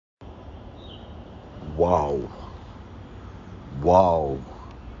Wow, wow,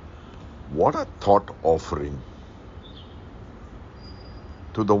 what a thought offering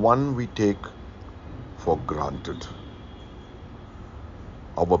to the one we take for granted,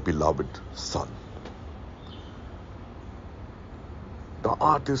 our beloved sun. The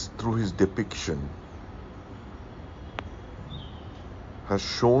artist, through his depiction, has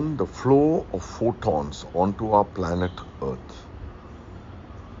shown the flow of photons onto our planet Earth.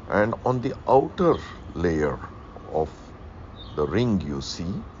 And on the outer layer of the ring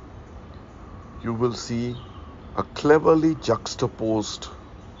you will see a cleverly juxtaposed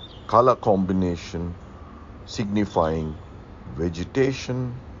color combination signifying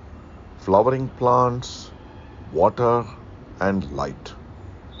vegetation, flowering plants, water and light,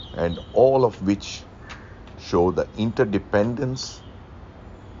 and all of which show the interdependence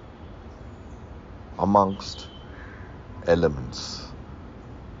amongst elements.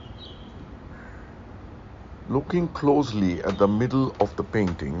 Looking closely at the middle of the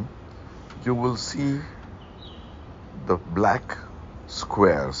painting, you will see the black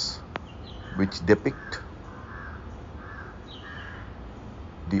squares which depict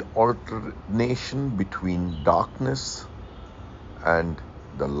the alternation between darkness and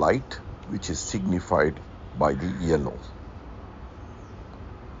the light, which is signified by the yellow.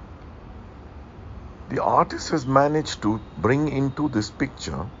 The artist has managed to bring into this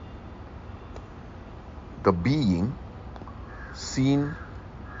picture the being seen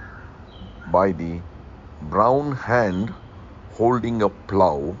by the brown hand holding a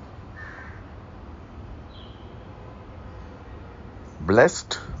plow,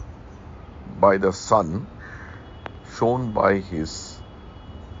 blessed by the sun shown by his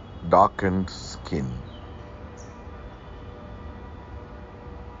darkened skin.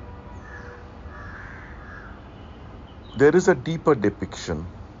 There is a deeper depiction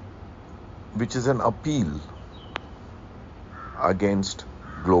which is an appeal against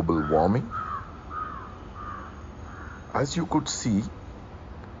global warming. As you could see,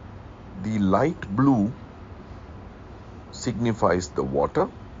 the light blue signifies the water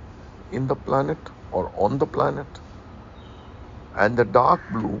in the planet or on the planet, and the dark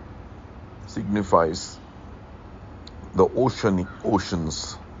blue signifies the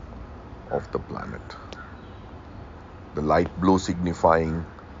oceans of the planet. The light blue signifying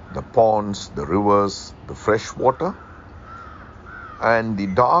the ponds, the rivers, the fresh water, and the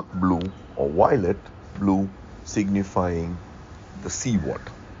dark blue or violet blue signifying the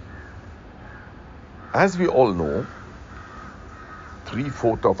seawater. As we all know,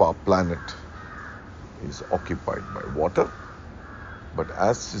 3/4 of our planet is occupied by water, but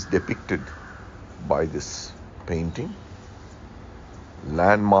as is depicted by this painting,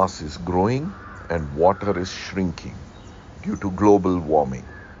 land mass is growing and water is shrinking due to global warming.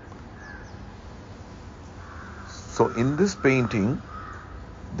 So in this painting,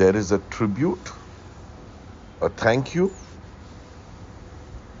 there is a tribute, a thank you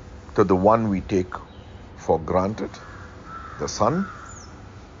to the one we take for granted, the sun,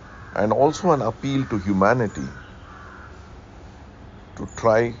 and also an appeal to humanity to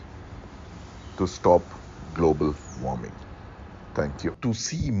try to stop global warming. Thank you. To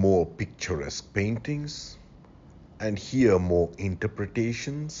see more picturesque paintings and hear more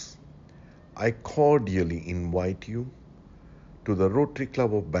interpretations, I cordially invite you to the Rotary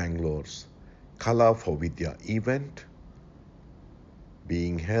Club of Bangalore's Kala for Vidya event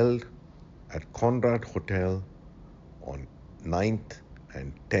being held at Conrad Hotel on 9th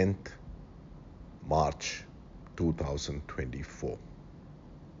and 10th March 2024.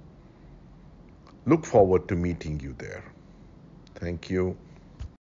 Look forward to meeting you there. Thank you.